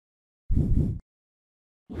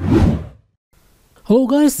Hello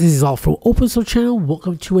guys, this is Al from Open Source Channel.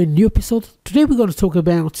 Welcome to a new episode. Today we're going to talk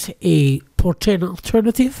about a Portainer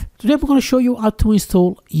Alternative. Today we're going to show you how to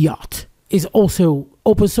install Yacht. It's also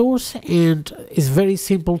open source and is very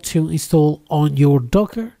simple to install on your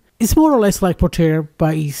Docker. It's more or less like Portainer,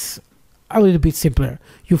 but it's a little bit simpler.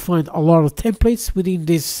 You find a lot of templates within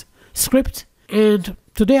this script, and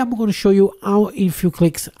today I'm going to show you how in a few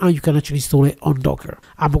clicks how you can actually install it on Docker.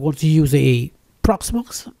 I'm going to use a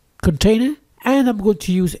Proxmox container, and I'm going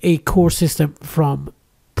to use a core system from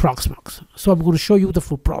Proxmox. So I'm going to show you the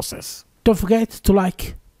full process. Don't forget to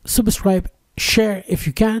like, subscribe, share if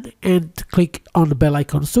you can, and click on the bell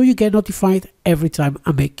icon so you get notified every time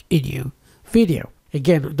I make a new video.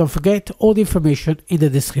 Again, don't forget all the information in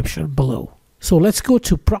the description below. So let's go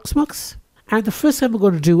to Proxmox, and the first thing I'm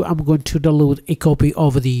going to do, I'm going to download a copy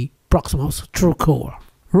of the Proxmox Turnkey Core.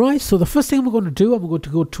 Right, so the first thing I'm going to do, I'm going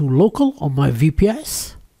to go to local on my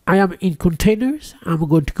VPS. I am in containers. I'm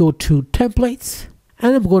going to go to templates,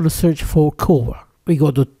 and I'm going to search for core. We go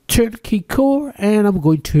to Turnkey Core, and I'm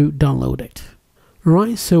going to download it.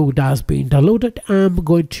 Right, so that's been downloaded. I'm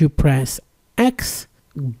going to press X,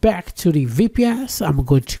 back to the VPS. I'm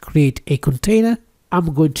going to create a container.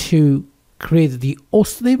 I'm going to create the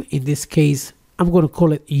host name. In this case, I'm going to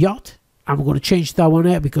call it Yacht. I'm going to change that one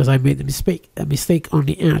out because I made a mistake on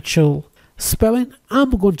the actual spelling. I'm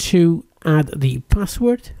going to add the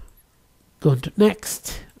password. Go to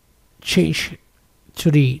next, change to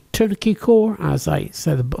the Turnkey Core as I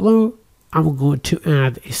said below. I'm going to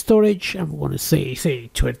add a storage. I'm going to say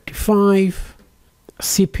 25.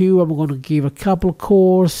 CPU, I'm going to give a couple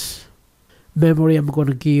cores. Memory, I'm going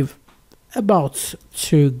to give about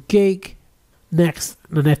 2 gig. Next,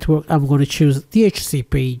 the network, I'm going to choose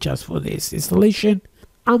DHCP just for this installation.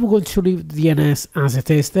 I'm going to leave the DNS as it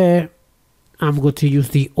is there. I'm going to use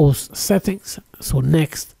the host settings. So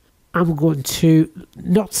next, I'm going to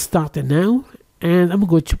not start it now, and I'm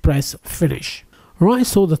going to press finish. Right,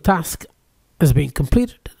 so the task has been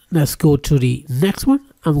completed. Let's go to the next one.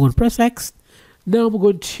 I'm going to press X. Now I'm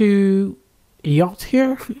going to Yacht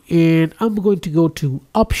here, and I'm going to go to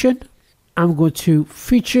option. I'm going to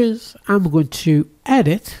features. I'm going to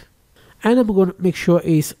edit, and I'm going to make sure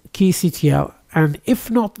it's keyctl. And if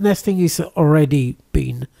not, nesting is already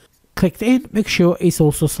been clicked in, make sure it's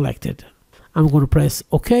also selected. I'm going to press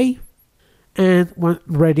OK, and when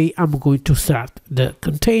ready, I'm going to start the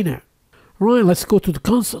container. Right, let's go to the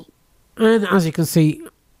console, and as you can see,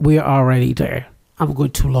 we are already there. I'm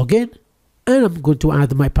going to log in, and I'm going to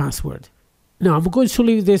add my password. Now I'm going to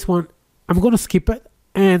leave this one. I'm going to skip it,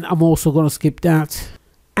 and I'm also going to skip that,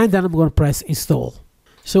 and then I'm going to press install.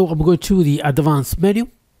 So I'm going to the advanced menu.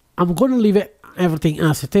 I'm going to leave it everything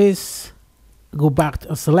as it is. Go back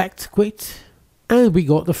to select quit, and we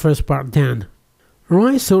got the first part done.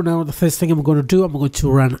 Right, so now the first thing I'm going to do, I'm going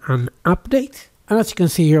to run an update, and as you can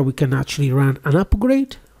see here, we can actually run an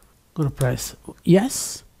upgrade. I'm going to press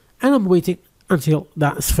yes, and I'm waiting until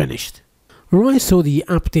that's finished. Right, so the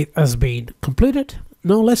update has been completed.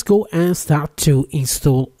 Now let's go and start to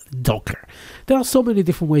install Docker. There are so many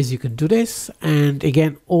different ways you can do this, and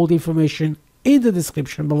again, all the information in the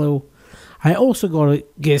description below. I also got a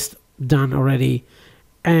guest done already,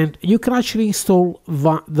 and you can actually install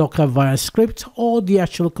Docker via script or the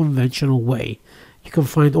actual conventional way. You can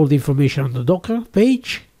find all the information on the Docker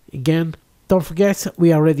page. Again, don't forget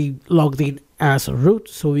we are already logged in as a root,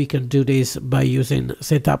 so we can do this by using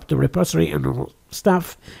set up the repository and all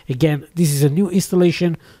stuff. Again, this is a new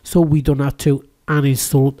installation, so we don't have to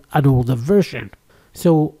uninstall an older version.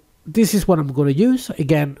 So this is what I'm going to use.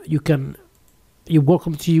 Again, you're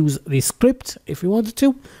welcome to use the script if you wanted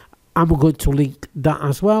to. I'm going to link that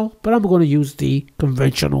as well, but I'm going to use the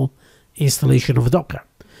conventional installation of Docker.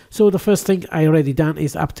 So the first thing I already done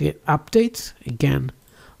is update. Again,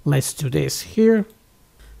 let's do this here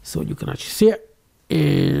so you can actually see it.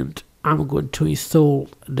 And I'm going to install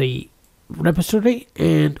the repository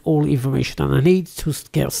and all the information that I need to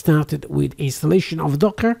get started with installation of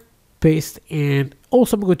Docker. Paste, and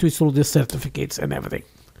also I'm going to install the certificates and everything.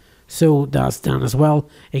 So that's done as well.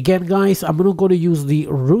 Again, guys, I'm not going to use the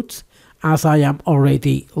root as I am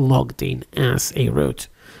already logged in as a root.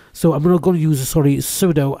 So I'm not going to use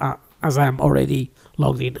sudo as I am already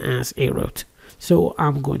logged in as a root. So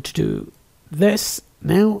I'm going to do this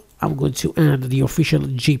now. I'm going to add the official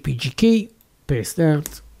GPG key, paste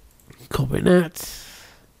that, copy that,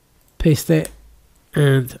 paste it,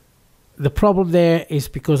 and the problem there is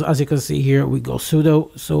because as you can see here we go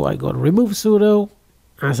sudo, so I got to remove sudo.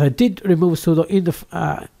 As I did remove sudo in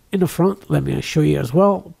the front, let me show you as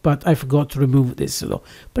well, but I forgot to remove this sudo.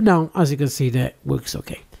 But now, as you can see, that works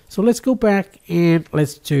okay. So let's go back and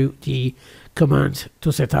let's do the command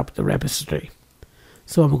to set up the repository.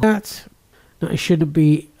 So I'm going to do that. Now it shouldn't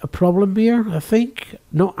be a problem here, I think.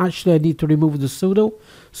 No, actually I need to remove the sudo.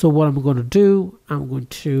 So what I'm going to do, I'm going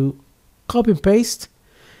to copy and paste,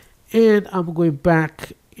 and I'm going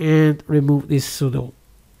back and remove this sudo.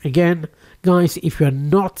 Again, guys, if you're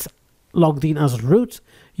not logged in as root,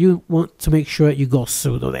 you want to make sure you got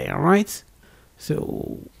sudo there, alright?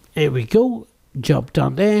 So here we go, job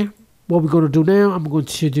done there. What we're going to do now, I'm going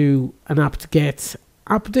to do an apt-get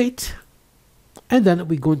update, and then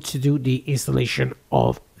we're going to do the installation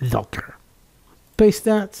of Docker. Paste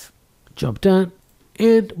that, job done,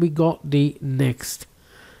 and we got the next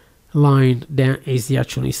line. That is the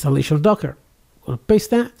actual installation of Docker. I'm going to paste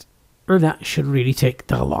that, and that shouldn't really take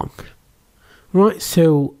that long. Right,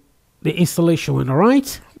 so the installation went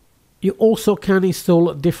alright. You also can install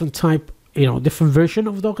a different type, different version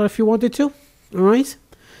of Docker if you wanted to. Alright.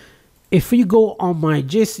 If you go on my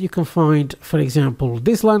gist, you can find, for example,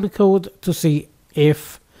 this line of code to see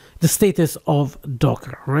if the status of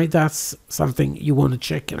Docker, right? That's something you want to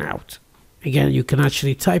check it out. Again, you can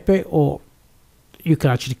actually type it, or you can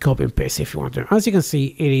actually copy and paste if you want to. As you can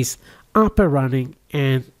see, it is up and running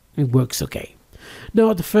and it works okay.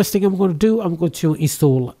 Now, the first thing I'm going to do, I'm going to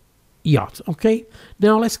install Yacht. Okay.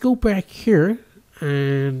 Now let's go back here,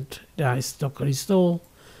 and that is Docker install.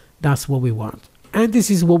 That's what we want. And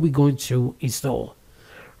this is what we're going to install.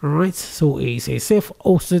 All right, so it's a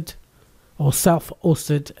self-hosted or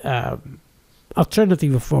self-hosted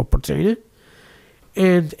alternative for Portainer.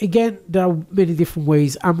 And again, there are many different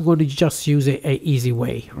ways. I'm going to just use a easy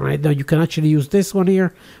way. Right now, you can actually use this one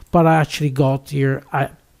here, but I actually got here a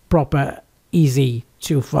proper easy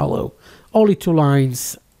to follow. Only 2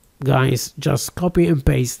 lines, guys. Just copy and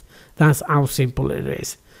paste. That's how simple it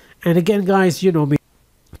is. And again, guys, you know me.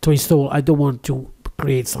 To install, I don't want to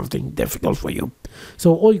create something difficult for you,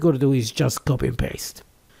 so all you got to do is just copy and paste.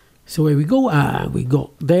 So here we go, we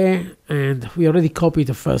got there, and we already copied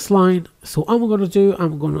the first line. So I'm going to do,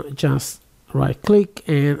 I'm going to just right click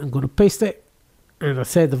and I'm going to paste it, and I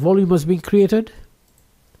said the volume has been created,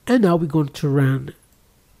 and now we're going to run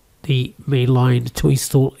the main line to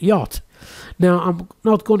install Yacht. Now I'm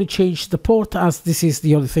not going to change the port, as this is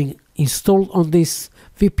the only thing installed on this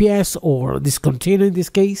VPS or this container in this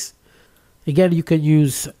case. Again, you can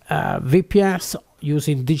use VPS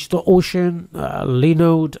using DigitalOcean,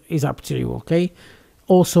 Linode, is up to you, okay?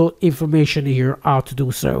 Also information here how to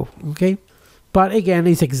do so, okay? But again,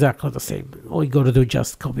 it's exactly the same. All you got to do is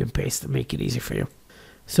just copy and paste and make it easy for you.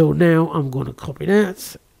 So now I'm going to copy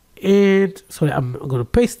that, and so I'm going to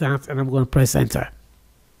paste that, and I'm going to press enter.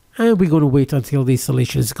 And we're going to wait until the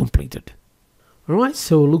installation is completed. Alright,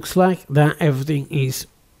 so it looks like that everything is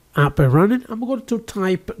up and running. I'm going to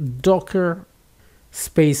type docker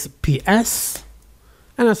space ps,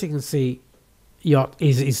 and as you can see, Yacht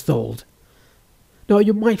is installed. Now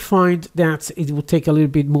you might find that it will take a little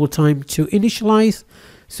bit more time to initialize,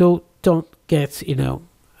 so don't get, don't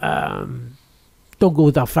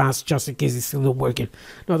go that fast just in case it's still not working.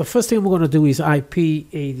 Now the first thing I'm going to do is IP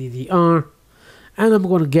addr, and I'm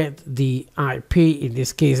going to get the IP, in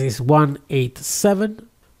this case is 187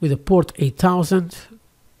 with a port 8000.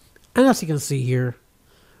 And as you can see here,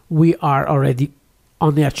 we are already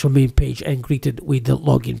on the actual main page and greeted with the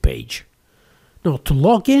login page. Now to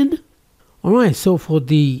log in, alright, so for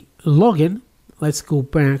the login, let's go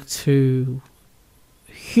back to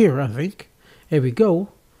here, I think. Here we go.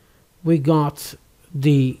 We got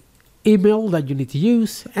the email that you need to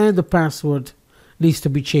use, and the password needs to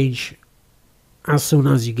be changed as soon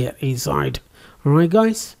as you get inside. Alright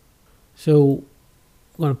guys, so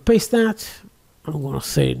I'm going to paste that. I'm going to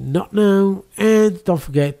say not now, and don't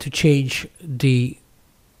forget to change the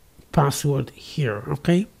password here,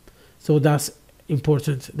 okay? So that's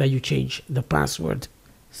important that you change the password.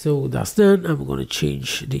 So that's done. I'm going to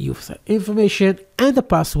change the user information, and the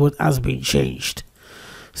password has been changed.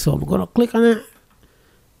 So I'm going to click on it.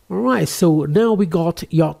 Alright, so now we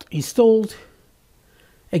got Yacht installed.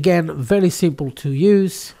 Again, very simple to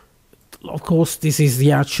use. Of course, this is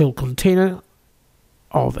the actual container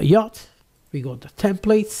of Yacht. We got the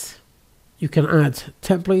templates. You can add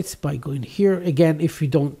templates by going here. Again, if you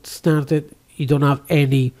don't start it, you don't have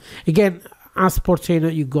any. Again, as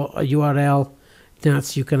Portainer, you got a URL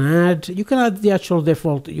that you can add. You can add the actual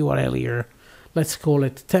default URL here. Let's call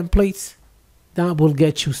it templates. That will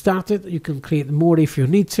get you started. You can create more if you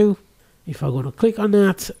need to. If I'm going to click on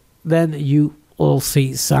that, then you will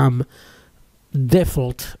see some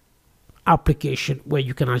default application where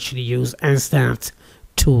you can actually use and start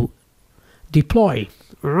to deploy.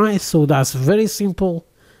 Alright, so that's very simple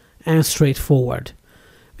and straightforward.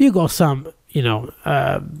 You got some, you know,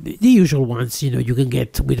 the usual ones, you know, you can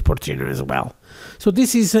get with Portainer as well. So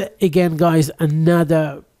this is again, guys,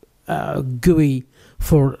 another GUI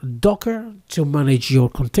for Docker to manage your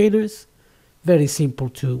containers. Very simple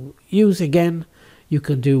to use. Again, you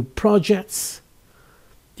can do projects,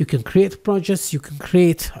 you can create projects, you can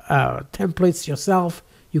create templates yourself,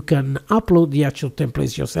 you can upload the actual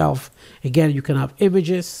templates yourself. Again, you can have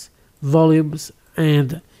images, volumes,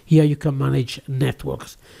 and here you can manage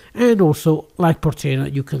networks. And also, like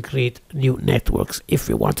Portainer, you can create new networks if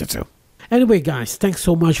you wanted to. Anyway, guys, thanks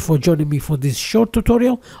so much for joining me for this short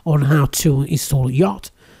tutorial on how to install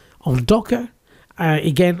Yacht on Docker.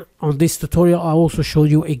 Again, on this tutorial, I also show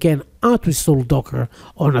you again how to install Docker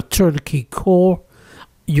on a Turnkey Core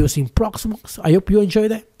using Proxmox. I hope you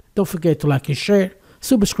enjoyed it. Don't forget to like and share,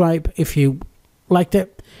 subscribe if you liked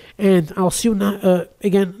it, and I'll see you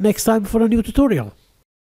again next time for a new tutorial.